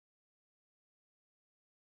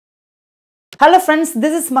Hello friends,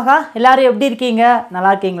 this is Maha. எல்லாரும் எப்படி இருக்கீங்க? நல்லா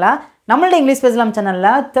இருக்கீங்களா? நம்மளுடைய இங்கிலீஷ் பேசலாம் சேனல்ல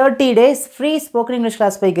 30 days free spoken English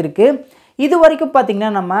class போயிட்டு இருக்கு. இது வரைக்கும் பாத்தீங்கன்னா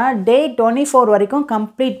நம்ம day 24 வரைக்கும்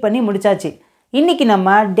கம்ப்ளீட் பண்ணி முடிச்சாச்சு. இன்னைக்கு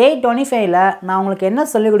நம்ம day 25ல நான் உங்களுக்கு என்ன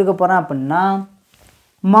சொல்லிக் கொடுக்க போறேன் அப்படினா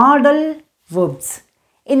modal verbs.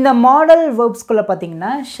 இந்த modal verbs குள்ள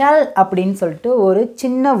பாத்தீங்கன்னா shall அப்படினு சொல்லிட்டு ஒரு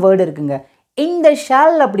சின்ன வேர்ட் இருக்குங்க. இந்த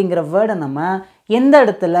shall அப்படிங்கற வேர்டை நம்ம எந்த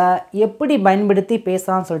இடத்துல எப்படி பயன்படுத்தி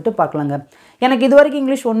பேசலாம் சொல்லிட்டு பார்க்கலாங்க. எனக்கு இதுவரைக்கும்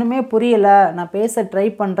இங்கிலீஷ் ஒண்ணுமே புரியல, நான் பேச ட்ரை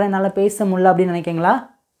பண்றேன், என்னால பேச முடியல அப்படி நினைக்கீங்களா?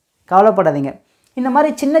 கவலைப்படாதீங்க. இந்த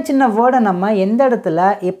மாதிரி சின்ன சின்ன வேர்டை நம்ம எந்த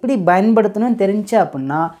இடத்துல எப்படி பயன்படுத்தணும்னு தெரிஞ்சா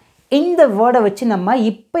அப்படினா இந்த வேர்டை வச்சு நம்ம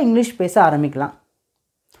இப்போ இங்கிலீஷ் பேச ஆரம்பிக்கலாம்.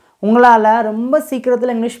 உங்களால ரொம்ப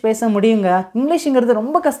சீக்கிரத்துல இங்கிலீஷ் பேச முடியுங்க. இங்கிலீஷ்ங்கிறது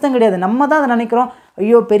ரொம்ப கஷ்டம் கிடையாது. நம்ம தான் அதை நினைக்கிறோம்,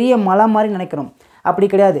 ஐயோ பெரிய மலை மாதிரி நினைக்கிறோம். அப்படி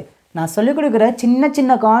கிடையாது. நான் சொல்லிக் கொடுக்குற சின்ன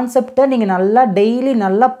சின்ன கான்செப்டை நீங்கள் நல்லா டெய்லி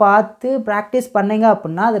நல்லா பார்த்து ப்ராக்டிஸ் பண்ணீங்க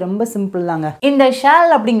அப்படின்னா அது ரொம்ப சிம்பிள் தாங்க. இந்த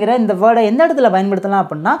ஷால் அப்படிங்கிற இந்த வேர்டை எந்த இடத்துல பயன்படுத்தலாம்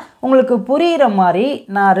அப்படின்னா உங்களுக்கு புரிகிற மாதிரி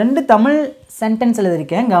நான் 2 தமிழ் சென்டென்ஸ்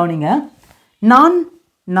எழுதியிருக்கேன், கவனிங்க. நான்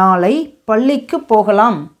நாளை பள்ளிக்கு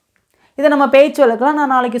போகலாம். இதை நம்ம பேச்சு வழக்கலாம்,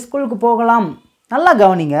 நான் நாளைக்கு ஸ்கூலுக்கு போகலாம். நல்லா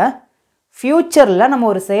கவனிங்க. ஃப்யூச்சரில்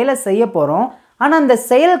நம்ம ஒரு செயலை செய்ய போகிறோம், ஆனால் அந்த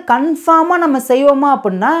செயல் கன்ஃபார்மாக நம்ம செய்வோமா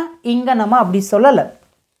அப்படின்னா இங்கே நம்ம அப்படி சொல்லலை.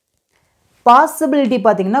 பாசிபிலிட்டி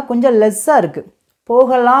பார்த்தீங்கன்னா கொஞ்சம் லெஸ்ஸாக இருக்குது.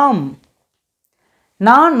 போகலாம்.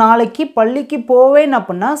 நான் நாளைக்கு பள்ளிக்கு போவேன்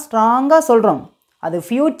அப்படின்னா ஸ்ட்ராங்காக சொல்கிறோம். அது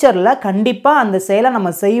ஃப்யூச்சரில் கண்டிப்பாக அந்த செயலை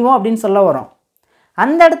நம்ம செய்வோம் அப்படின்னு சொல்ல வரோம்.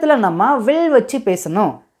 அந்த இடத்துல நம்ம வில் வச்சு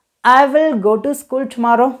பேசணும். I will go to school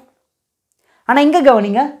tomorrow. ஆனால் இங்கே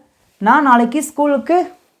கவனிங்க, நான் நாளைக்கு ஸ்கூலுக்கு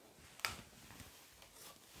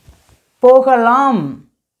போகலாம்.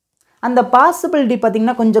 அந்த பாசிபிலிட்டி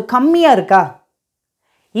பார்த்தீங்கன்னா கொஞ்சம் கம்மியாக இருக்கா?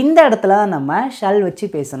 இந்த இடத்துல தான் நம்ம ஷால் வச்சு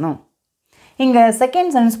பேசணும். இங்கே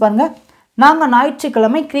செகண்ட் சென்டென்ஸ் பாருங்க, நாங்கள்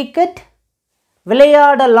ஞாயிற்றுக்கிழமை கிரிக்கெட்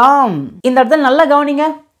விளையாடலாம். இந்த இடத்துல நல்லா கவனிங்க.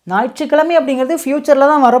 ஞாயிற்றுக்கிழமை அப்படிங்கிறது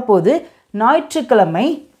ஃப்யூச்சரில் தான் வரப்போகுது. ஞாயிற்றுக்கிழமை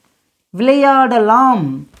விளையாடலாம்.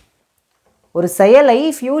 ஒரு செயலை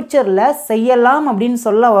ஃப்யூச்சரில் செய்யலாம் அப்படின்னு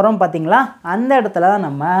சொல்ல வரோம் பார்த்தீங்களா? அந்த இடத்துல தான்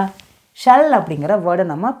நம்ம ஷால் அப்படிங்கிற வேர்டை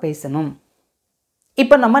நம்ம பேசணும்.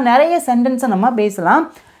 இப்போ நம்ம நிறைய சென்டென்ஸை நம்ம பேசலாம்.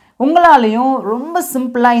 உங்களாலையும் ரொம்ப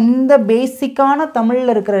சிம்பிளாக இந்த பேசிக்கான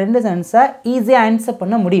தமிழில் இருக்கிற 2 சென்டென்ஸை ஈஸியாக ஆன்சர்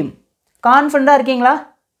பண்ண முடியும். கான்ஃபிடண்ட்டாக இருக்கீங்களா?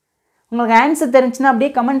 உங்களுக்கு ஆன்சர் தெரிஞ்சுன்னா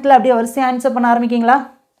அப்படியே கமெண்ட்டில் அப்படியே வரிசையாக ஆன்சர் பண்ண ஆரம்பிக்கிங்களா?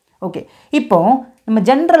 ஓகே. இப்போ நம்ம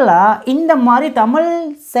ஜென்ரலாக இந்த மாதிரி தமிழ்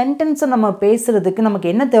சென்டென்ஸை நம்ம பேசுகிறதுக்கு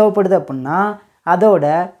நமக்கு என்ன தேவைப்படுது அப்படின்னா அதோட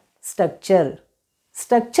ஸ்ட்ரக்சர்.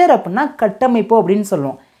 ஸ்ட்ரக்சர் அப்படின்னா கட்டமைப்பு அப்படின்னு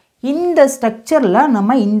சொல்லுவோம். இந்த ஸ்ட்ரக்சரில்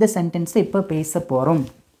நம்ம இந்த சென்டென்ஸை இப்போ பேச போகிறோம்.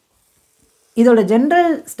 இதோட ஜென்ரல்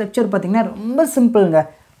ஸ்ட்ரக்சர் பார்த்திங்கன்னா ரொம்ப சிம்பிளுங்க.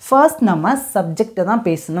 ஃபர்ஸ்ட் நம்ம சப்ஜெக்டை தான்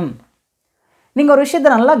பேசணும். நீங்கள் ஒரு விஷயத்தை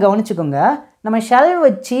நல்லா கவனிச்சுக்கோங்க. நம்ம ஷால்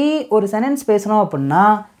வச்சு ஒரு சென்டென்ஸ் பேசணும் அப்படின்னா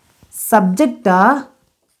சப்ஜெக்டாக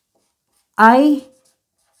ஐ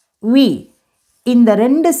வி இந்த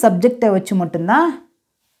 2 சப்ஜெக்டை வச்சு மட்டும்தான்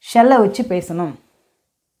ஷாலை வச்சு பேசணும்.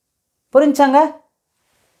 புரிஞ்சாங்க?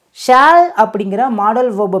 ஷால் அப்படிங்கிற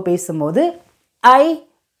மாடல் வேர்பை பேசும்போது ஐ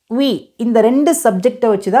வி இந்த 2 சப்ஜெக்டை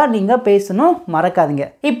வச்சு தான் நீங்கள் பேசணும், மறக்காதீங்க.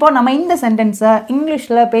 இப்போ நம்ம இந்த சென்டென்ஸை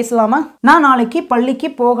இங்கிலீஷில் பேசலாமா? நான் நாளைக்கு பள்ளிக்கு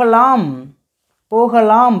போகலாம்.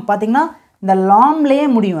 போகலாம் பார்த்தீங்கன்னா இந்த லாம்லேயே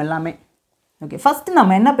முடியும் எல்லாமே. ஓகே, ஃபஸ்ட்டு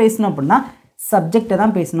நம்ம என்ன பேசணும் அப்படின்னா சப்ஜெக்டை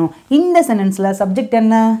தான் பேசணும். இந்த சென்டென்ஸில் சப்ஜெக்ட்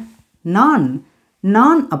என்ன? நான்.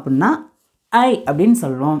 நான் அப்படின்னா ஐ அப்படின்னு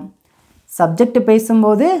சொல்லுவோம். சப்ஜெக்ட்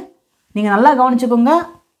பேசும்போது நீங்கள் நல்லா கவனிச்சுக்கோங்க.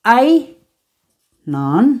 ஐ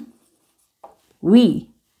நான், வி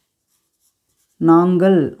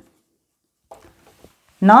நாங்கள்.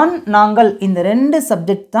 நான் நாங்கள் இந்த 2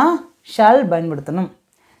 சப்ஜெக்ட் தான் ஷால் பயன்படுத்தணும்.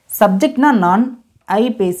 சப்ஜெக்ட்னா நான், ஐ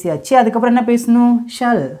பேசியாச்சு. அதுக்கப்புறம் என்ன பேசணும்?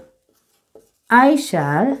 ஷால். I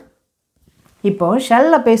shall. இப்போ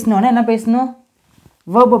ஷாலில் பேசணுன்னா என்ன பேசணும்?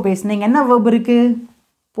 வேர்பை பேசணும். இங்கே என்ன வேர்ப் இருக்குது?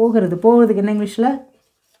 போகிறது. போகிறதுக்கு என்ன இங்கிலீஷில்?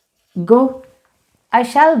 கோ. ஐ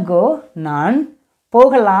ஷால் கோ. நான்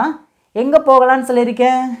போகலாம். எங்கே போகலான்னு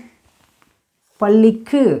சொல்லியிருக்கேன்?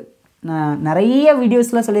 பள்ளிக்கு. நான் நிறைய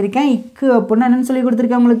வீடியோஸில் சொல்லியிருக்கேன். இக்கு அப்படின்னா என்னென்னு சொல்லி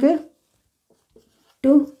கொடுத்துருக்கேன் உங்களுக்கு?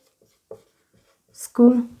 To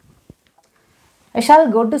school. I shall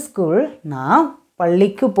go to school. நான்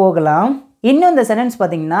பள்ளிக்கு போகலாம். இன்னும் இந்த சென்டென்ஸ்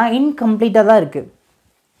பார்த்தீங்கன்னா இன்கம்ப்ளீட்டாக தான் இருக்குது.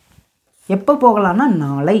 எப்போ போகலான்னா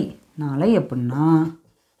நாளை. நாளை அப்படின்னா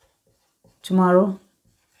டுமாரோ.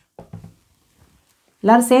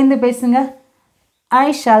 எல்லோரும் சேர்ந்து பேசுங்க. I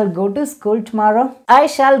shall go to school tomorrow. I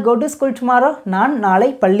shall go to school tomorrow. நான் நாளை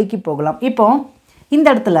பள்ளிக்கு போகலாம். இப்போ இந்த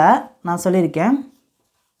இடத்துல நான் சொல்லியிருக்கேன்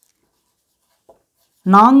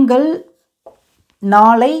நாங்கள்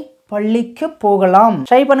நாளை பள்ளிக்கு போகலாம்.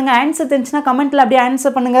 ட்ரை பண்ணுங்க. ஆன்சர் தெரிஞ்சுனா கமெண்ட்ல அப்படியே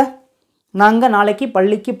ஆன்சர் பண்ணுங்க. நாங்கள் நாளைக்கு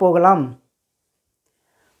பள்ளிக்கு போகலாம்.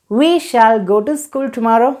 We shall go to school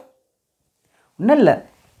tomorrow. ஒன்றும் இல்லை,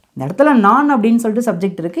 இந்த இடத்துல நான் அப்படின்னு சொல்லிட்டு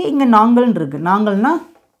சப்ஜெக்ட் இருக்குது, இங்கே நாங்கள்னு இருக்குது. நாங்கள்னா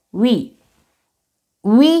we.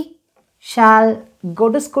 We shall go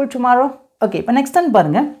to school tomorrow. Okay, இப்போ நெக்ஸ்ட் டைம்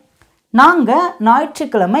பாருங்கள். நாங்கள்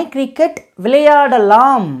ஞாயிற்றுக்கிழமை கிரிக்கெட்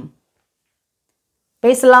விளையாடலாம்.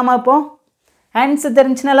 பேசலாமா? இப்போது ஆன்சர்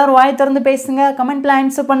தெரிஞ்சுன்னா எல்லோரும் வாய் திறந்து பேசுங்க, கமெண்ட்டில்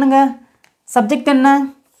ஆன்சர் பண்ணுங்கள். சப்ஜெக்ட் என்ன?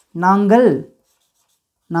 நாங்கள்.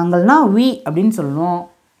 நாங்கள்னா we அப்படின்னு சொல்லணும்.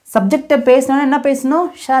 சப்ஜெக்டை பேசணுன்னா என்ன பேசணும்?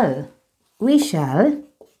 ஷால். we shall.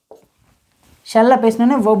 ஷால்ல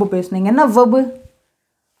பேசணுன்னா வேர்பு பேசணும். என்ன வேர்பு?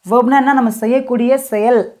 வேர்ப்னா என்ன? நம்ம செய்யக்கூடிய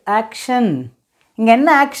செயல், ஆக்ஷன். இங்கே என்ன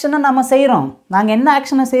ஆக்ஷனை நம்ம செய்கிறோம்? நாங்கள் என்ன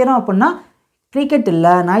ஆக்ஷனை செய்கிறோம் அப்படின்னா கிரிக்கெட்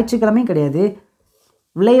இல்லை, ஞாயிற்றுக்கிழமையும் கிடையாது,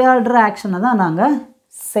 விளையாடுற ஆக்ஷனை தான் நாங்கள்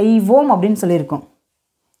செய்வோம் அப்படின்னு சொல்லியிருக்கோம்.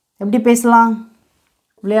 எப்படி பேசலாம்?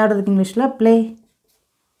 விளையாடுறதுக்கு இங்கிலீஷில் ப்ளே.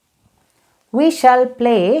 we shall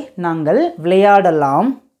play. நாங்கள் விளையாடலாம்.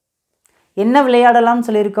 என்ன விளையாடலாம்னு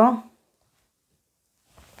சொல்லியிருக்கோம்?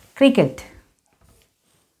 கிரிக்கெட்.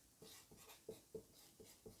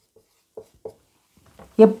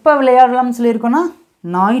 எப்போ விளையாடலாம்னு சொல்லியிருக்கோன்னா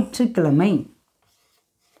ஞாயிற்றுக்கிழமை.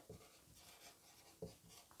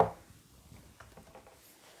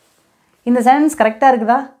 இந்த சென்டென்ஸ் கரெக்டாக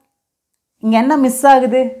இருக்குதா? இங்கே என்ன மிஸ்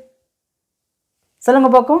ஆகுது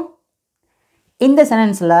சொல்லுங்கள் பார்க்கும். இந்த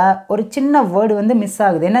சென்டென்ஸில் ஒரு சின்ன வேர்டு வந்து மிஸ்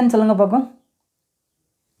ஆகுது. என்னன்னு சொல்லுங்கள் பார்க்கும்.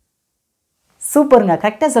 சூப்பருங்க,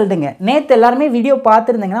 கரெக்டாக சொல்லிட்டுங்க. நேற்று எல்லாருமே வீடியோ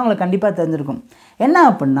பார்த்துருந்தீங்கன்னா உங்களுக்கு கண்டிப்பாக தெரிஞ்சிருக்கும். என்ன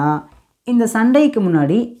அப்படின்னா இந்த சண்டைக்கு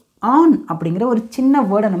முன்னாடி ஆன் அப்படிங்கிற ஒரு சின்ன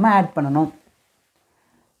வேர்டை நம்ம ஆட் பண்ணணும்.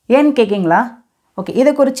 ஏன்னு கேட்குங்களா? ஓகே,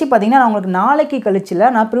 இதை குறித்து பார்த்தீங்கன்னா நான் உங்களுக்கு நாளைக்கு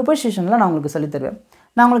கழிச்சில் நான் ப்ரிப்போசிஷனில் நான் உங்களுக்கு சொல்லித்தருவேன்.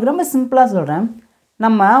 நான் உங்களுக்கு ரொம்ப சிம்பிளாக சொல்கிறேன்.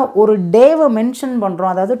 நம்ம ஒரு டேவை மென்ஷன்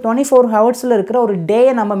பண்ணுறோம், அதாவது 24 ஹவர்ஸில் இருக்கிற ஒரு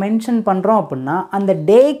டேயை நம்ம மென்ஷன் பண்ணுறோம் அப்படின்னா அந்த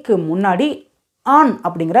டேக்கு முன்னாடி ஆன்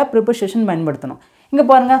அப்படிங்கிற ப்ரிப்போசிஷன் பயன்படுத்தணும். இங்கே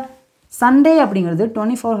பாருங்கள், சண்டே அப்படிங்கிறது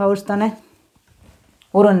 24 ஹவர்ஸ் தானே,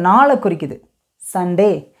 ஒரு நாளை குறிக்குது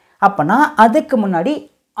சண்டே. அப்போனா அதுக்கு முன்னாடி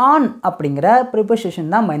ஆன் அப்படிங்கிற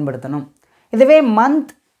ப்ரிப்போசிஷன் தான் பயன்படுத்தணும். இதுவே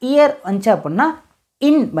மந்த், இயர் வந்துச்சு அப்படின்னா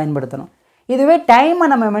இன் பயன்படுத்தணும். இதுவே டைமை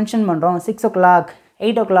நம்ம மென்ஷன் பண்ணுறோம், 6 o'clock,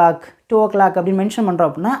 8 o'clock, 2 o'clock அப்படின்னு மென்ஷன் பண்ணுறோம்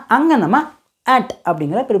அப்படின்னா அங்கே நம்ம அட்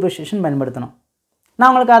அப்படிங்கிற ப்ரிப்போசிஷன் பயன்படுத்தணும். நான்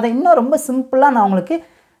உங்களுக்கு அதை இன்னும் ரொம்ப சிம்பிளாக நான் உங்களுக்கு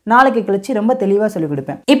நாளைக்கு கழிச்சு ரொம்ப தெளிவாக சொல்லிக்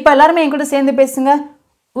கொடுப்பேன். இப்போ எல்லாருமே என் கூட சேர்ந்து பேசுங்க.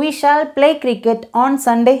 we shall play cricket on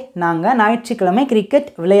Sunday. நாங்கள் ஞாயிற்றுக்கிழமை கிரிக்கெட்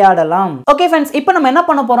விளையாடலாம். ஓகே ஃப்ரெண்ட்ஸ், இப்போ நம்ம என்ன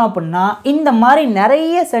பண்ண போகிறோம் அப்படின்னா இந்த மாதிரி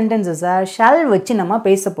நிறைய சென்டென்சஸை ஷால் வச்சு நம்ம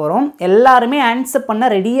பேச போகிறோம். எல்லாருமே ஆன்சர் பண்ண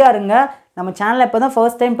ரெடியாக இருங்க. நம்ம சேனலை இப்போ தான்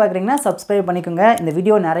ஃபர்ஸ்ட் டைம் பார்க்குறீங்கன்னா சப்ஸ்கிரைப் பண்ணிக்கோங்க. இந்த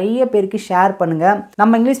வீடியோ நிறைய பேருக்கு ஷேர் பண்ணுங்கள்.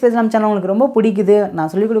 நம்ம இங்கிலீஷ் பேசலாம் சேனல் உங்களுக்கு ரொம்ப பிடிக்குது,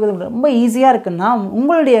 நான் சொல்லிக் கொடுக்குறது ரொம்ப ஈஸியாக இருக்குன்னா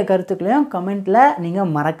உங்களுடைய கருத்துக்களையும் கமெண்ட்டில்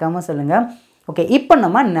நீங்கள் மறக்காமல் சொல்லுங்கள். ஓகே, இப்போ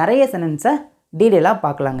நம்ம நிறைய சென்டென்ஸை டீட்டெயிலாக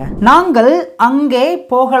பார்க்கலாங்க. நாங்கள் அங்கே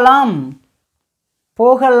போகலாம்.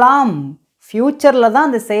 போகலாம் ஃப்யூச்சரில் தான்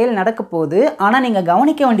அந்த செயல் நடக்க போகுது. ஆனால் நீங்கள்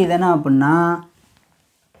கவனிக்க வேண்டியது என்ன அப்படின்னா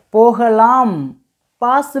போகலாம்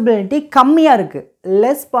பாசிபிலிட்டி கம்மியாக இருக்குது,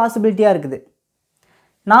 லெஸ் பாசிபிலிட்டியாக இருக்குது.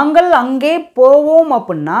 நாங்கள் அங்கே போவோம்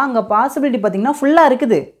அப்படின்னா அங்கே பாசிபிலிட்டி பார்த்திங்கன்னா ஃபுல்லாக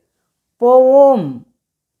இருக்குது. போவோம்,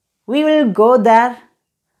 we will go there.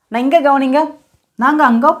 நான் இங்கே கவனிங்க, நாங்கள்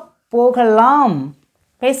அங்கே போகலாம்.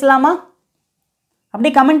 பேசலாமா?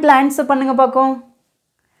 அப்படியே கமெண்ட்டில் ஆன்சர் பண்ணுங்கள் பார்க்கும்.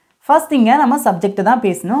 ஃபர்ஸ்ட் இங்கே நம்ம சப்ஜெக்ட் தான்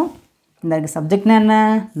பேசணும். இந்த சப்ஜெக்ட்னா என்ன?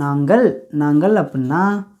 நாங்கள். நாங்கள் அப்படின்னா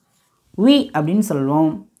we அப்படின்னு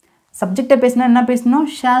சொல்லுவோம். சப்ஜெக்டை பேசினா என்ன பேசணும்?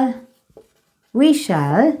 ஷால். we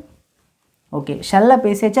shall. ஓகே, ஷல்ல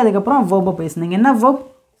பேசியாச்சு. அதுக்கப்புறம் வேர்பை பேசணுங்க. என்ன வேர்ப்?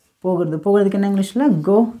 போகிறது. போகிறதுக்கு என்ன இங்கிலீஷில்?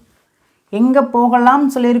 கோ. எங்கே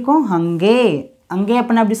போகலாம்னு சொல்லியிருக்கோம்? அங்கே. அங்கே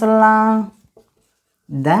அப்படின்னா எப்படி சொல்லலாம்?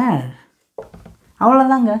 there.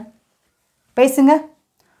 அவ்வளோதாங்க, பேசுங்க.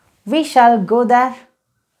 we shall go there.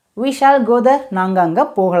 we shall go there. நாங்கள் அங்கே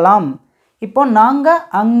போகலாம். இப்போ நாங்கள்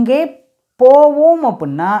அங்கே போவோம்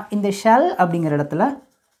அப்படின்னா இந்த ஷால் அப்படிங்கிற இடத்துல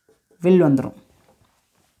வில் வந்துடும்.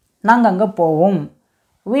 நாங்கள் அங்கே போவோம்,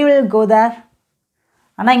 we will go there.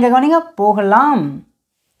 ஆனால் இங்கே கவனிங்க, போகலாம்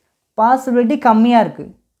பாசிபிலிட்டி கம்மியாக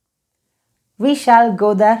இருக்குது. we shall go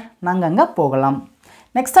there. நாங்கள் அங்கே போகலாம்.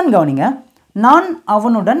 நெக்ஸ்ட் டைம் கவனிங்க, நான்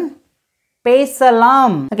அவனுடன்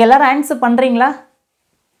பேசலாம். ஓகே, எல்லாரும் ஆன்சர் பண்ணுறீங்களா?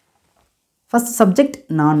 ஃபர்ஸ்ட் சப்ஜெக்ட்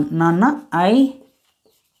நான். நான்னா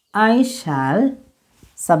ஐ ஷால்.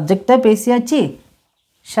 சப்ஜெக்டை பேசியாச்சு,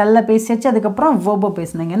 ஷல்ல பேசியாச்சு. அதுக்கப்புறம் வேர்பை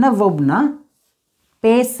பேசுனாங்க. என்ன வேர்ப்னா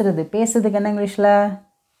பேசுறது. பேசுறதுக்கு என்ன இங்கிலீஷில்?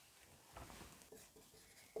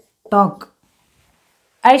 டாக்.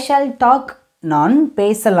 I shall talk. நான்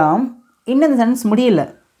பேசலாம். இன்னும் இந்த சென்டென்ஸ் முடியல.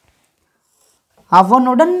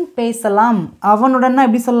 அவனுடன் பேசலாம். அவனுடன்னா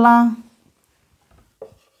எப்படி சொல்லலாம்?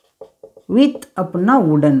 வித் அப்படின்னா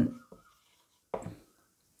உடன்,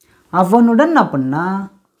 அவனுடன் அப்படின்னா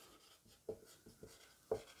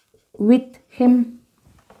வித் ஹிம்.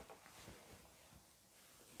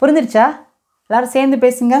 புரிஞ்சிருச்சா? எல்லாரும் சேர்ந்து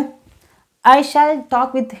பேசுங்க. I shall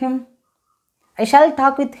talk with him. I shall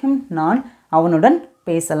talk with him. நான் அவனுடன்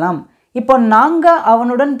பேசலாம். இப்போ நாங்கள்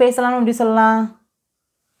அவனுடன் பேசலாம் எப்படி சொல்லலாம்?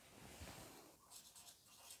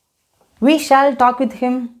 we shall talk with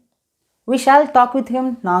him. we shall talk with him.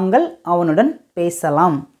 நாங்கள் அவனுடன்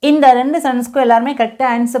பேசலாம். இந்த ரெண்டு சென்டென்ஸ்க்கு எல்லாருமே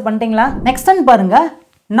கரெக்டாக ஆன்சர் பண்ணிட்டீங்களா? நெக்ஸ்ட் ஒன் பாருங்க.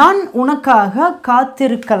 நான் உனக்காக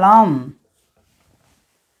காத்திருக்கலாம்.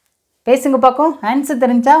 பேசுங்க பார்க்கும். ஆன்சர்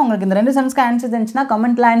தெரிஞ்சா உங்களுக்கு இந்த ரெண்டு சென்டென்ஸ்க்கு ஆன்சர் தெரிஞ்சுன்னா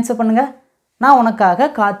கமெண்ட்ல ஆன்சர் பண்ணுங்க. நான்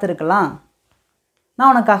உனக்காக காத்திருக்கலாம்,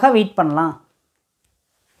 நான் உனக்காக வெயிட் பண்ணலாம்.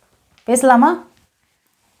 பேசலாமா?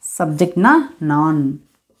 சப்ஜெக்ட்னா நான்.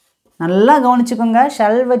 நல்லா கவனிச்சுக்கோங்க.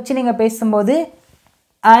 ஷல் வச்சு நீங்கள் பேசும்போது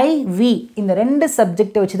ஐ வி இந்த ரெண்டு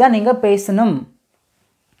சப்ஜெக்டை வச்சு தான் நீங்கள் பேசணும்.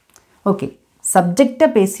 ஓகே, சப்ஜெக்டை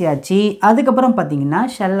பேசியாச்சு. அதுக்கப்புறம் பார்த்தீங்கன்னா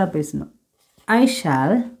ஷல்ல பேசணும். I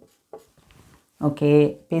shall. ஓகே,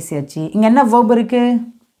 பேசியாச்சு. இங்கே என்ன வேர்ப் இருக்கு?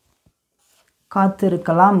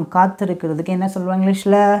 காத்திருக்கலாம். காத்திருக்கிறதுக்கு என்ன சொல்லுவாங்க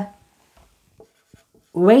இங்கிலீஷில்?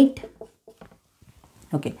 Wait.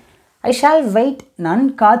 Okay, I shall wait. நான்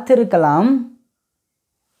காத்திருக்கலாம்,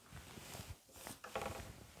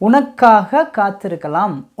 உனக்காக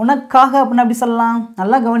காத்திருக்கலாம். உனக்காக அப்படின்னா எப்படி சொல்லலாம்?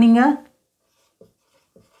 நல்லா கவனிங்க.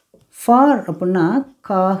 ஃபார் அப்படின்னா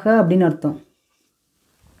காக அப்படின்னு அர்த்தம்.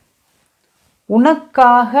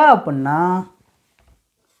 உனக்காக அப்படின்னா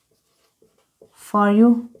ஃபார் யூ.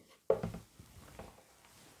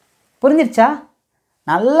 புரிஞ்சிருச்சா?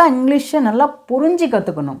 நல்லா இங்கிலீஷை நல்லா புரிஞ்சு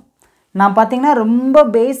கற்றுக்கணும். நான் பார்த்தீங்கன்னா ரொம்ப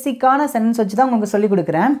பேசிக்கான சென்டென்ஸ் வச்சு தான் உங்களுக்கு சொல்லிக்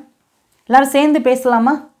கொடுக்குறேன். எல்லோரும் சேர்ந்து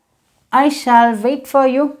பேசலாமா? I shall wait for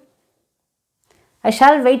you. I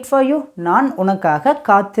shall wait for you. நான் உனக்காக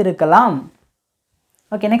காத்திருக்கலாம்.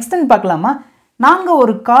 ஓகே, நெக்ஸ்ட் பார்க்கலாமா? நாங்கள்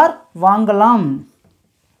ஒரு கார் வாங்கலாம்.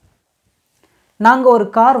 நாங்கள் ஒரு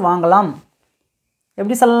கார் வாங்கலாம்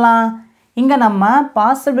எப்படி சொல்லலாம்? இங்கே நம்ம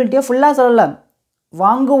பாசிபிலிட்டியை ஃபுல்லாக சொல்லலை.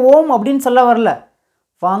 வாங்குவோம் அப்படின்னு சொல்ல வரல,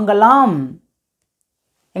 வாங்கலாம்.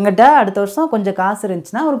 எங்கிட்ட அடுத்த வருஷம் கொஞ்சம் காசு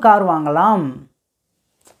இருந்துச்சுன்னா ஒரு கார் வாங்கலாம்.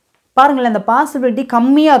 பாருங்களேன், இந்த பாசிபிலிட்டி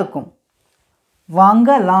கம்மியாக இருக்கும்.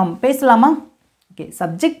 வாங்கலாம். பேசலாமா? Okay,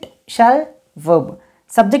 subject shawl, verb.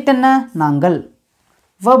 Subject என்ன? நாங்கள்.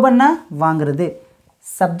 வேர்ப் என்ன? வாங்குறது.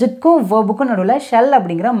 சப்ஜெக்ட்க்கும் வேர்புக்கும் நடுவில் ஷல்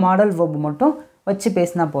அப்படிங்கிற மாடல் வேர்ப் மட்டும் வச்சு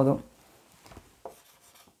பேசினா போதும்.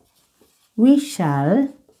 we shall.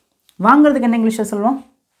 வாங்குறதுக்கு என்ன இங்கிலீஷில் சொல்லுவோம்?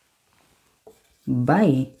 பை.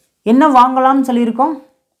 என்ன வாங்கலாம்னு சொல்லியிருக்கோம்?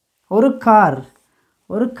 ஒரு கார்.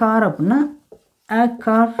 ஒரு கார் அப்படின்னா a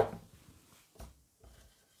car.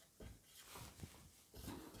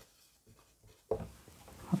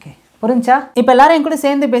 ஓகே, புரிஞ்சா? இப்போ எல்லாரும் என் கூட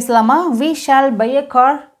சேர்ந்து பேசலாமா? we shall buy a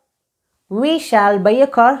car. we shall buy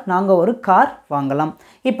a car. நாங்கள் ஒரு கார் வாங்கலாம்.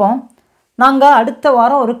 இப்போ நாங்கள் அடுத்த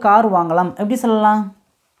வாரம் ஒரு கார் வாங்கலாம் எப்படி சொல்லலாம்?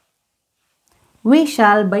 we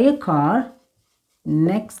shall buy a car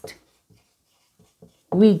next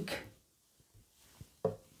week.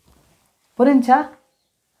 புரிஞ்சா?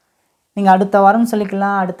 நீங்கள் அடுத்த வாரம்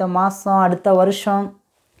சொல்லிக்கலாம், அடுத்த மாதம், அடுத்த வருஷம்,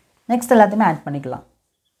 நெக்ஸ்ட் எல்லாத்தையுமே ஆட் பண்ணிக்கலாம்.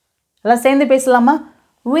 எல்லாம் சேர்ந்து பேசலாமா?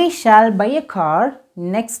 we shall buy a car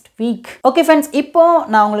next week. Okay friends, இப்போது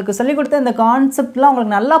நான் உங்களுக்கு சொல்லிக் கொடுத்த இந்த கான்செப்ட்லாம்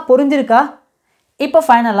உங்களுக்கு நல்லா புரிஞ்சிருக்கா? இப்போ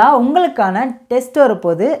ஃபைனலாக உங்களுக்கான டெஸ்ட்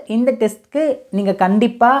வரப்போது. இந்த டெஸ்ட்க்கு நீங்கள்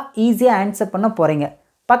கண்டிப்பாக ஈஸியாக ஆன்சர் பண்ண போகிறீங்க.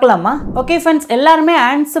 பார்க்கலாமா? ஓகே ஃப்ரெண்ட்ஸ், எல்லாருமே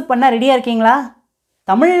ஆன்சர் பண்ண ரெடியாக இருக்கீங்களா?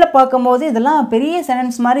 தமிழில் பார்க்கும்போது இதெல்லாம் பெரிய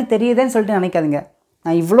சென்டென்ஸ் மாதிரி தெரியுதுன்னு சொல்லிட்டு நினைக்காதீங்க.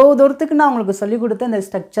 நான் இவ்வளோ தூரத்துக்கு நான் உங்களுக்கு சொல்லிக் கொடுத்த இந்த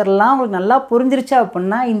ஸ்ட்ரக்சர்லாம் உங்களுக்கு நல்லா புரிஞ்சிருச்சா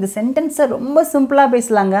அப்படின்னா இந்த சென்டென்ஸை ரொம்ப சிம்பிளாக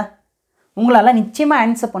பேசலாங்க. உங்களால் நிச்சயமாக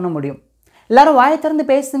ஆன்சர் பண்ண முடியும். எல்லோரும் வாயை திறந்து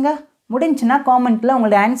பேசுங்க. முடிஞ்சுன்னா காமெண்ட்டில்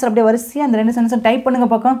உங்களுடைய ஆன்சர் அப்படியே வரிசையாக அந்த ரெண்டு சென்டென்ஸும் டைப் பண்ணுங்க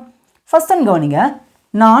பார்க்கலாம். ஃபர்ஸ்ட் ஒன் கவனிங்க.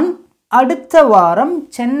 நான் அடுத்த வாரம்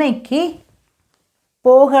சென்னைக்கு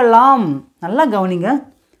போகலாம். நல்லா கவனிங்க.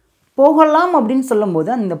 போகலாம் அப்படின்னு சொல்லும்போது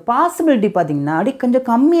அந்த பாசிபிலிட்டி பார்த்தீங்கன்னா அப்படி கொஞ்சம்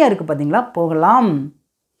கம்மியாக இருக்குது பார்த்தீங்களா? போகலாம்,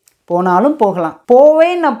 போனாலும் போகலாம்.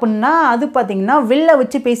 போவேன் அப்படின்னா அது பார்த்தீங்கன்னா வில்ல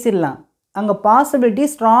வச்சு பேசிடலாம். அங்கே பாசிபிலிட்டி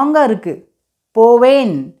ஸ்ட்ராங்காக இருக்குது.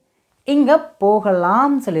 போவேன், இங்கே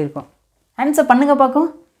போகலாம் சொல்லியிருக்கோம். ஆன்சர் பண்ணுங்க பார்க்கும்.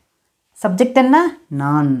 சப்ஜெக்ட் என்ன?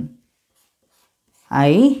 நான்.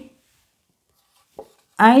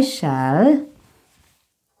 I shall.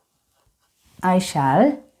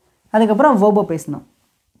 அதுக்கப்புறம் வேர்பை பேசணும்.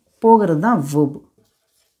 போகிறது தான் வேர்பு.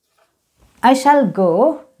 I shall go.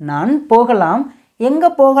 நான் போகலாம். எங்கே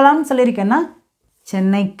போகலாம்னு சொல்லியிருக்கேன்னா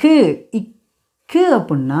சென்னைக்கு. இக்கு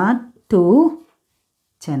அப்படின்னா டு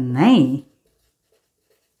சென்னை.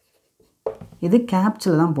 இது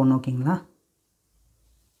கேப்ஸில் தான் போடணும். ஓகேங்களா?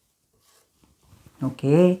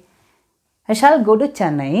 Okay, I shall go to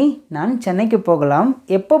Chennai. நான் சென்னைக்கு போகலாம்.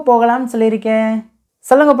 எப்போ போகலாம்னு சொல்லியிருக்கேன்?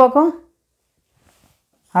 சொல்லுங்க பார்க்கும்.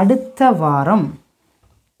 அடுத்த வாரம்,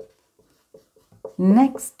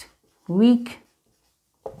 நெக்ஸ்ட் வீக்.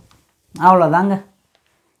 அவ்வளோதாங்க.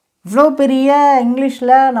 இவ்வளோ பெரிய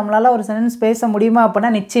இங்கிலீஷில் நம்மளால் ஒரு சென்டென்ஸ் பேச முடியுமா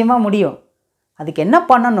அப்படின்னா நிச்சயமாக முடியும். அதுக்கு என்ன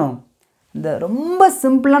பண்ணணும்? இந்த ரொம்ப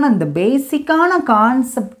சிம்பிளான இந்த பேசிக்கான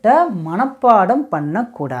கான்செப்டை மனப்பாடம்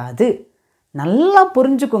பண்ணக்கூடாது. நல்லா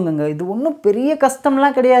புரிஞ்சுக்கோங்க. இது ஒன்றும் பெரிய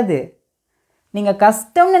கஷ்டம்லாம் கிடையாது. நீங்கள்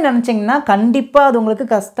கஷ்டம்னு நினச்சிங்கன்னா கண்டிப்பாக அது உங்களுக்கு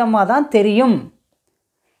கஷ்டமாக தான் தெரியும்.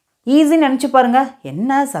 ஈஸின்னு நினச்சி பாருங்கள்.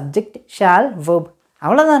 என்ன சப்ஜெக்ட், ஷால், வெர்ப்,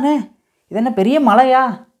 அவ்வளோதானே. இது என்ன பெரிய மலையா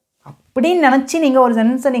அப்படின்னு நினச்சி நீங்கள் ஒரு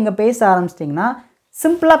சென்டென்ஸை நீங்கள் பேச ஆரம்பிச்சிட்டிங்கன்னா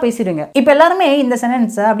சிம்பிளாக பேசிடுங்க. இப்போ எல்லாருமே இந்த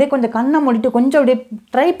சென்டென்ஸை அப்படியே கொஞ்சம் கண்ணை மூடிட்டு கொஞ்சம் அப்படியே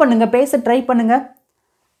ட்ரை பண்ணுங்கள், பேச ட்ரை பண்ணுங்கள்.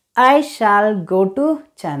 I shall go to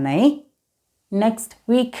Chennai next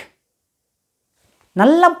week.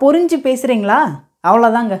 நல்லா புரிஞ்சு பேசுகிறீங்களா?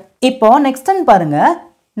 அவ்வளோதாங்க. இப்போ நெக்ஸ்ட் பாருங்க.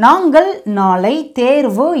 நாங்கள் நாளை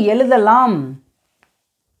தேர்வு எழுதலாம்.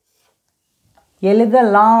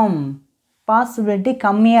 எழுதலாம் பாசிபிலிட்டி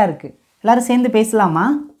கம்மியாக இருக்குது. எல்லாரும் சேர்ந்து பேசலாமா?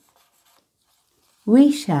 we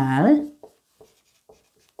shall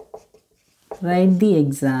write the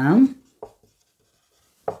exam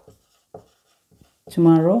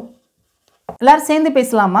tomorrow. எல்லாரும் சேர்ந்து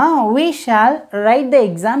பேசலாமா? we shall write the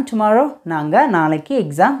exam tomorrow. நாங்கள் நாளைக்கு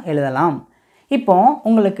எக்ஸாம் எழுதலாம். இப்போ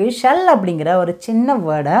உங்களுக்கு ஷல் அப்படிங்கிற ஒரு சின்ன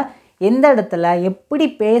வேர்டை எந்த இடத்துல எப்படி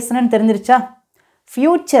பேசணும்னு தெரிஞ்சிருச்சா?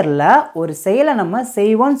 ஃப்யூச்சரில் ஒரு செயலை நம்ம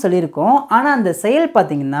செய்வோம்னு சொல்லியிருக்கோம். ஆனால் அந்த செயல்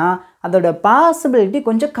பார்த்திங்கன்னா அதோட பாசிபிலிட்டி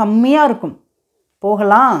கொஞ்சம் கம்மியாக இருக்கும்.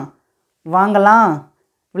 போகலாம், வாங்கலாம்,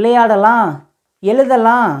 விளையாடலாம்,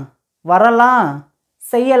 எழுதலாம், வரலாம்,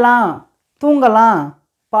 செய்யலாம், தூங்கலாம்,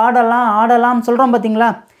 பாடலாம், ஆடலாம் சொல்கிறோம் பார்த்தீங்களா?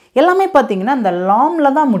 எல்லாமே பார்த்தீங்கன்னா இந்த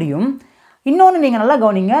லாமில் தான் முடியும். இன்னொன்று நீங்கள் நல்லா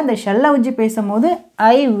கவனிங்க. இந்த ஷெல்லை வச்சு பேசும்போது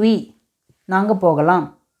ஐ, வி, நாங்கள் போகலாம்,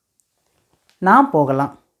 நான்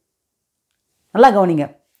போகலாம். நல்லா கவனிங்க.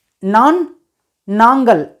 நான்,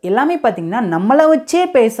 நாங்கள் எல்லாமே பார்த்திங்கன்னா நம்மளை வச்சே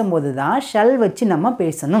பேசும்போது தான் ஷெல் வச்சு நம்ம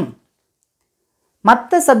பேசணும்.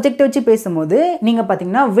 மற்ற சப்ஜெக்டை வச்சு பேசும்போது நீங்கள்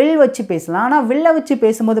பார்த்திங்கன்னா வில் வச்சு பேசலாம். ஆனால் வில்லை வச்சு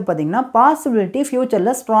பேசும்போது பார்த்திங்கன்னா பாசிபிலிட்டி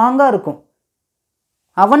ஃப்யூச்சரில் ஸ்ட்ராங்காக இருக்கும்.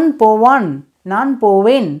 அவன் போவான், நான்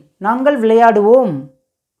போவேன், நாங்கள் விளையாடுவோம்,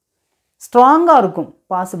 ஸ்ட்ராங்காக இருக்கும்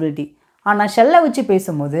பாசிபிலிட்டி. ஆனால் ஷெல்லை வச்சு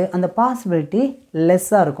பேசும்போது அந்த பாசிபிலிட்டி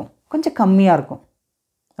லெஸ்ஸாக இருக்கும், கொஞ்சம் கம்மியாக இருக்கும்.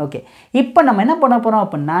 ஓகே, இப்போ நம்ம என்ன பண்ண போகிறோம்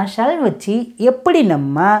அப்படின்னா ஷெல் வச்சு எப்படி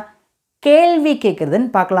நம்ம கேள்வி கேட்குறதுன்னு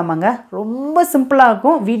பார்க்கலாமாங்க. ரொம்ப சிம்பிளாக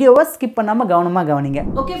இருக்கும். வீடியோவை ஸ்கிப் பண்ணாமல் கவனமாக கவனிங்க.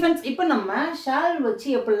 ஓகே ஃப்ரெண்ட்ஸ், இப்போ நம்ம ஷால் வச்சு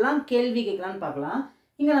எப்படிலாம் கேள்வி கேட்கலான்னு பார்க்கலாம்.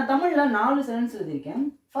 இங்கே நான் தமிழில் 4 சென்டென்ஸ் எழுதியிருக்கேன்.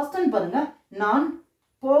 ஃபர்ஸ்ட் ஒன் பாருங்கள். நான்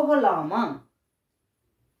போகலாமா.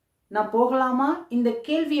 நான் போகலாமா இந்த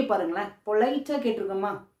கேள்வியை பாருங்களேன். பொலைட்டாக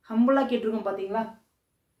கேட்டிருக்கோமா, ஹம்பிளாக கேட்டிருக்கோம் பார்த்தீங்களா?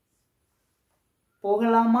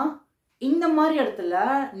 போகலாமா இந்த மாதிரி இடத்துல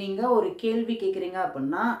நீங்கள் ஒரு கேள்வி கேட்குறீங்க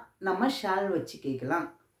அப்படின்னா நம்ம ஷால் வச்சு கேட்கலாம்.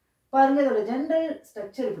 பாருங்கள், இதோட ஜென்ரல்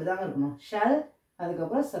ஸ்ட்ரக்சர் இப்படி தாங்க இருக்கணும். ஷால்,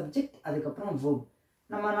 அதுக்கப்புறம் சப்ஜெக்ட், அதுக்கப்புறம் வெர்ப்.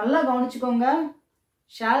 நம்ம நல்லா கவனிச்சுக்கோங்க.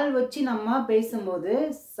 ஷால் வச்சு நம்ம பேசும்போது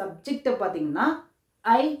சப்ஜெக்டை பார்த்தீங்கன்னா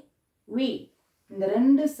ஐ, வி, இந்த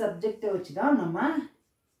 2 சப்ஜெக்டை வச்சு தான் நம்ம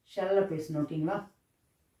ஷாலில் பேசணும். ஓகேங்களா?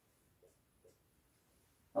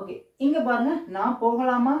 ஓகே, இங்கே பாருங்கள். நான்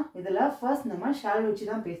போகலாமா இதில் ஃபர்ஸ்ட் நம்ம ஷால் வச்சு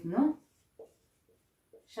தான் பேசணும்.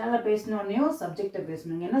 ஷாலில் பேசணுன்னையும் சப்ஜெக்டை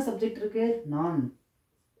பேசணும். என்ன சப்ஜெக்ட் இருக்குது? நான்.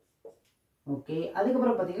 ஓகே,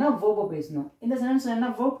 அதுக்கப்புறம் பார்த்தீங்கன்னா வேர்பை பேசணும். இந்த சென்டென்ஸில் என்ன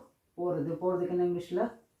வேர்ப்? போகிறது. போகிறதுக்கு என்ன இங்கிலீஷில்?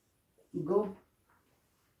 கோ.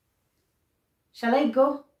 ஷல் ஐ கோ?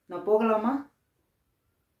 நான் போகலாமா?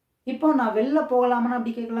 இப்போ நான் வெளில போகலாமான்னு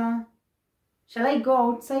அப்படி கேட்கலாம். Shall I go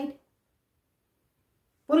out side?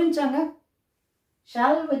 புரிஞ்சாங்க?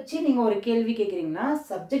 Shawl வச்சு நீங்கள் ஒரு கேள்வி கேட்குறீங்கன்னா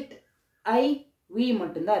சப்ஜெக்ட் ஐ, வி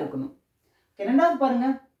மட்டும்தான் இருக்கணும். ஓகே, ரெண்டாவது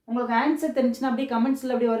பாருங்கள். உங்களுக்கு ஆன்சர் தெரிஞ்சுன்னா அப்படியே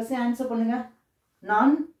கமெண்ட்ஸில் அப்படியே வரிசையாக ஆன்சர் பண்ணுங்கள்.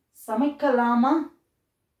 நான் சமைக்கலாமா?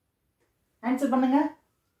 ஆன்சர் பண்ணுங்க.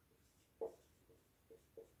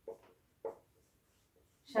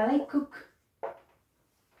 Shall I cook?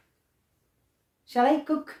 Shall I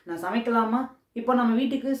cook? நான் சமைக்கலாமா? இப்போ நம்ம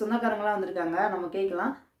வீட்டுக்கு சொந்தக்காரங்களாம் வந்திருக்காங்க. நம்ம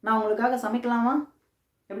கேட்கலாம், நான் உங்களுக்காக சமைக்கலாமா?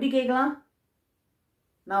 எப்படி கேட்கலாம்?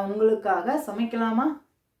 நான் உங்களுக்காக சமைக்கலாமா?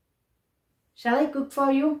 Shall I cook for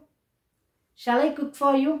you? Shall I cook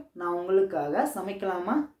for you? நான் உங்களுக்காக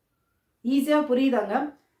சமைக்கலாமா? ஈஸியாக புரியுதாங்க?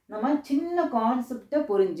 நம்ம சின்ன கான்செப்டை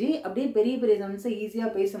புரிஞ்சு அப்படியே பெரிய பெரிய சென்டென்ஸை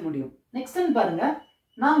ஈஸியாக பேச முடியும். நெக்ஸ்ட் ஒன் பாருங்க.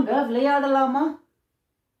 நாங்கள் விளையாடலாமா?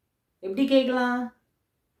 எப்படி கேட்கலாம்?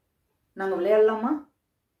 நாங்கள் விளையாடலாமா?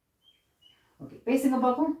 ஓகே, பேசுங்க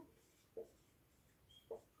பார்ப்போம்.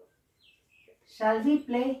 Shall we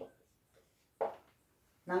play?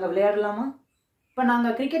 நாங்கள் விளையாடலாமா? இப்போ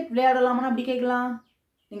நாங்கள் கிரிக்கெட் விளையாடலாமான்னு அப்படி கேட்கலாம்.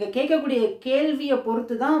 நீங்கள் கேட்கக்கூடிய கேள்வியை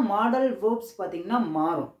பொறுத்து தான் மாடல் வேர்ப்ஸ் பார்த்தீங்கன்னா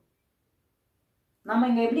மாறும். நம்ம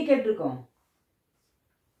இங்கே எப்படி கேட்டிருக்கோம்?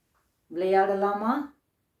 விளையாடலாமா?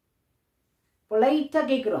 பொலைட்டாக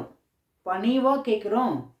கேட்குறோம், பணிவாக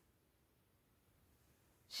கேட்குறோம்.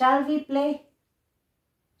 Shall we play?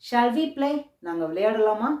 Shall we play? நாங்கள்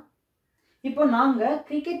விளையாடலாமா? இப்போ நாங்கள்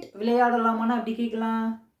கிரிக்கெட் விளையாடலாமான்னு அப்படி கேட்கலாம்.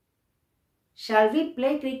 Shall we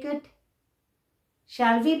play cricket?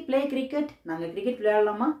 Shall we play cricket? நாங்கள் கிரிக்கெட்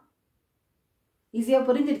விளையாடலாமா? ஈஸியாக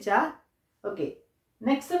புரிஞ்சிருச்சா? ஓகே,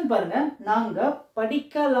 நெக்ஸ்ட் ஒன் பாருங்க. நாங்கள்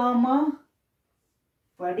படிக்கலாமா?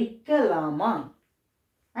 படிக்கலாமா?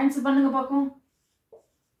 ஆன்சர் பண்ணுங்க பார்ப்போம்.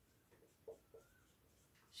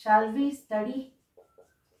 Shall we study?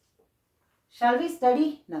 Shall we study?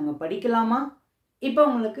 நாங்கள் படிக்கலாமா? இப்போ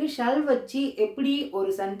உங்களுக்கு ஷால் வச்சு எப்படி ஒரு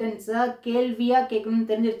சென்டென்ஸை கேள்வியாக கேட்கணும்னு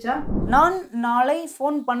தெரிஞ்சிருச்சா? நான் நாளை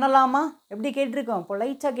ஃபோன் பண்ணலாமா? எப்படி கேட்டிருக்கோம்?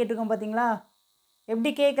 பொலைட்டாக கேட்டிருக்கோம் பார்த்தீங்களா?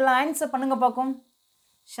 எப்படி கேட்கலாம்? ஆன்சர் பண்ணுங்க பார்க்கும்.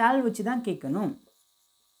 ஷால் வச்சு தான் கேட்கணும்.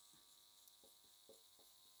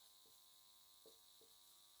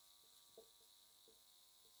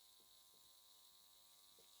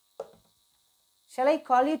 Shall I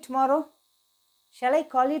call you tomorrow? Shall I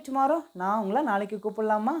call you tomorrow? நான் உங்களை நாளைக்கு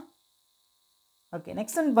கூப்பிடலாமா? ஓகே,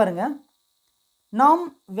 நெக்ஸ்ட் ஒன் பாருங்க. நாம்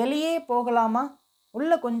வெளியே போகலாமா?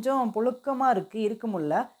 உள்ள கொஞ்சம் புழுக்கமாக இருக்குது, இருக்க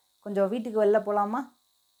முடியல, கொஞ்சம் வீட்டுக்கு வெளில போகலாமா?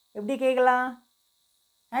 எப்படி கேட்கலாம்?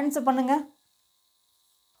 ஆன்சர் பண்ணுங்க.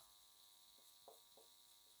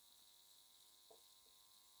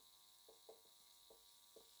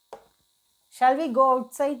 Shall we go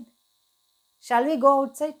outside? Shall we go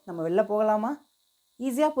outside? நம்ம வெளில போகலாமா?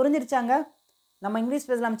 ஈஸியாக புரிஞ்சிருச்சாங்க? நம்ம இங்கிலீஷ்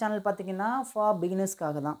பேசலாம் சேனல் பார்த்தீங்கன்னா ஃபார்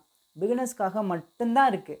பிகினர்ஸ்க்காக தான், பிகினர்ஸ்க்காக மட்டும்தான்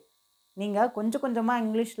இருக்குது. நீங்கள் கொஞ்சம் கொஞ்சமாக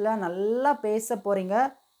இங்கிலீஷில் நல்லா பேச போகிறீங்க.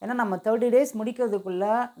 ஏன்னா நம்ம 30 days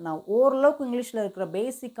முடிக்கிறதுக்குள்ளே நான் ஓரளவுக்கு இங்கிலீஷில் இருக்கிற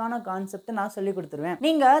பேசிக்கான கான்செப்டை நான் சொல்லி கொடுத்துருவேன்.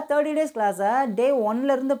 நீங்கள் 30 days கிளாஸை டே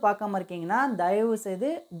 1லேருந்து பார்க்காம இருக்கீங்கன்னா தயவு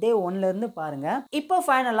செய்து டே 1லேருந்து பாருங்கள். இப்போ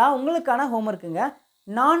ஃபைனலாக உங்களுக்கான ஹோம்ஒர்க்குங்க.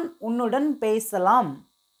 நான் உன்னுடன் பேசலாம்.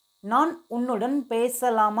 நான் உன்னுடன்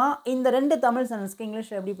பேசலாமா? இந்த 2 தமிழ் சென்டென்ஸ்க்கு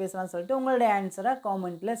இங்கிலீஷில் எப்படி பேசலாம்னு சொல்லிட்டு உங்களுடைய ஆன்சரை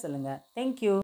காமெண்ட்டில் சொல்லுங்கள். தேங்க்யூ.